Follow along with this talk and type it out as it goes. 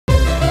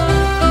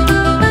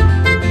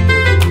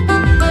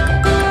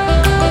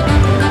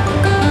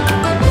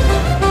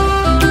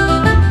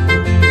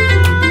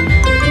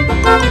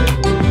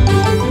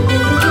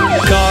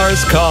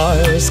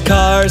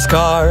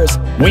Cars, cars,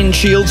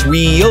 windshields,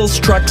 wheels,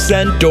 trucks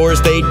and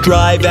doors, they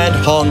drive and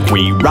honk.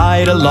 We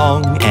ride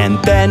along and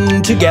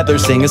then together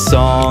sing a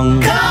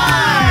song.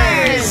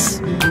 Cars!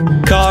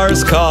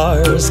 Cars,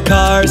 cars,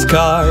 cars,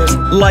 cars,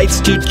 lights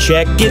to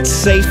check it's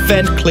safe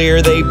and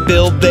clear. They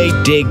build, they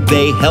dig,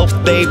 they help,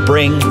 they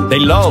bring. They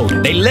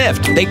load, they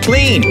lift, they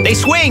clean, they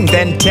swing,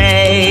 then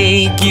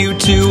take you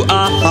to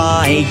a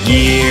high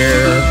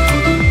gear.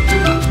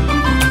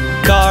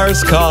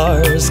 Cars,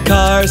 cars,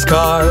 cars,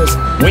 cars,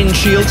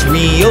 windshields,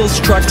 wheels,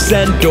 trucks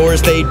and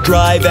doors, they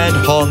drive and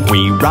honk.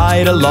 We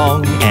ride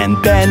along and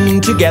then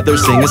together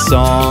sing a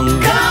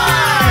song.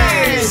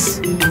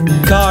 Cars!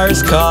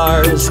 Cars,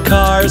 cars,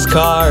 cars,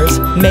 cars,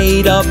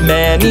 made of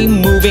many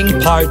moving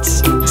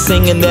parts.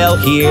 Sing and they'll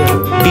hear,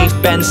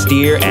 beep and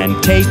steer,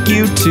 and take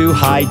you to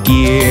high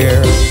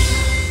gear.